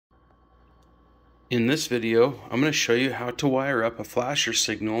In this video, I'm going to show you how to wire up a flasher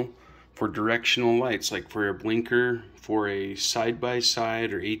signal for directional lights, like for a blinker, for a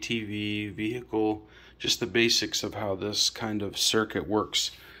side-by-side or ATV vehicle, just the basics of how this kind of circuit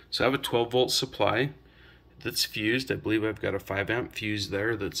works. So I have a 12-volt supply that's fused. I believe I've got a 5-amp fuse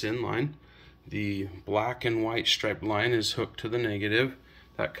there that's in line. The black and white striped line is hooked to the negative.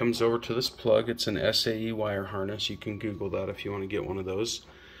 That comes over to this plug. It's an SAE wire harness. You can Google that if you want to get one of those.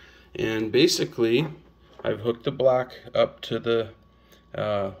 And basically, I've hooked the black up to the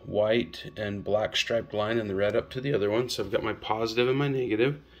white and black striped line and the red up to the other one. So I've got my positive and my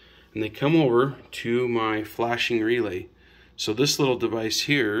negative, and they come over to my flashing relay. So this little device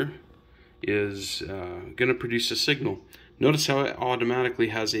here is going to produce a signal. Notice how it automatically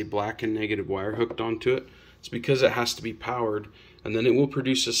has a black and negative wire hooked onto it. It's because it has to be powered, and then it will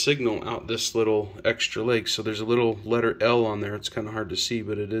produce a signal out this little extra leg. So there's a little letter L on there. It's kind of hard to see,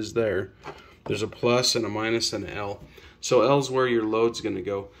 but it is there. There's a plus and a minus and an L. So L is where your load's going to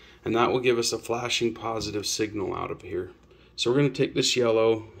go, and that will give us a flashing positive signal out of here. So we're going to take this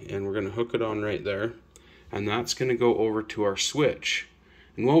yellow and we're going to hook it on right there, and that's going to go over to our switch.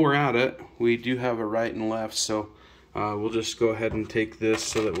 And while we're at it, we do have a right and left, so we'll just go ahead and take this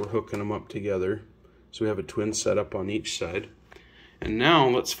so that we're hooking them up together. So we have a twin setup on each side. And now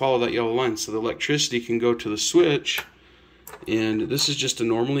let's follow that yellow line so the electricity can go to the switch. And this is just a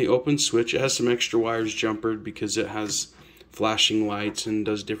normally open switch. It has some extra wires jumpered because it has flashing lights and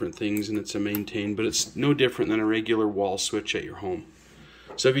does different things, and it's a maintain, but it's no different than a regular wall switch at your home.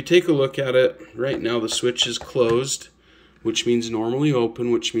 So if you take a look at it, right now the switch is closed, which means normally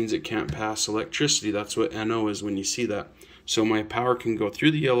open, which means it can't pass electricity. That's what NO is when you see that. So my power can go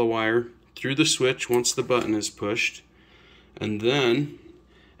through the yellow wire, through the switch once the button is pushed, and then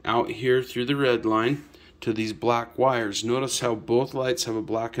out here through the red line to these black wires. Notice how both lights have a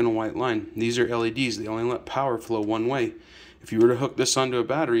black and a white line. These are LEDs. They only let power flow one way. If you were to hook this onto a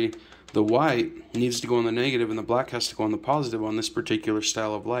battery, the white needs to go on the negative and the black has to go on the positive on this particular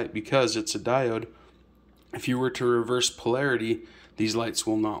style of light because it's a diode. If you were to reverse polarity, these lights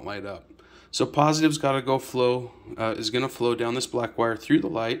will not light up. So positive's got to go flow, is going to flow down this black wire through the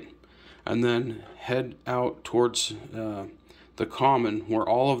light and then head out towards the common where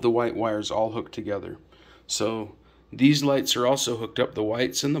all of the white wires all hook together. So these lights are also hooked up. The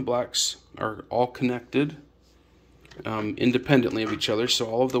whites and the blacks are all connected independently of each other. So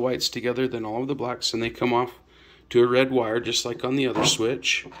all of the whites together, then all of the blacks, and they come off to a red wire just like on the other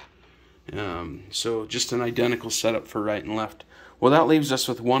switch. So just an identical setup for right and left. Well, that leaves us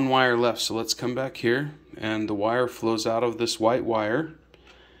with one wire left. So let's come back here, and the wire flows out of this white wire,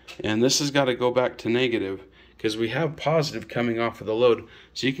 and this has got to go back to negative because we have positive coming off of the load.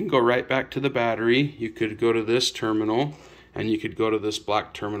 So you can go right back to the battery. You could go to this terminal, and you could go to this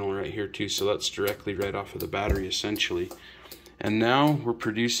black terminal right here too. So that's directly right off of the battery essentially. And now we're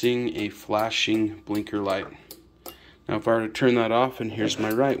producing a flashing blinker light. Now if I were to turn that off, and here's my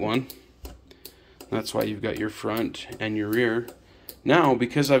right one, that's why you've got your front and your rear. Now,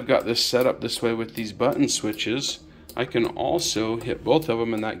 because I've got this set up this way with these button switches, I can also hit both of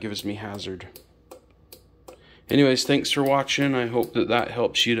them, and that gives me hazard. Anyways, thanks for watching. I hope that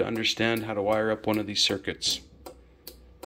helps you to understand how to wire up one of these circuits.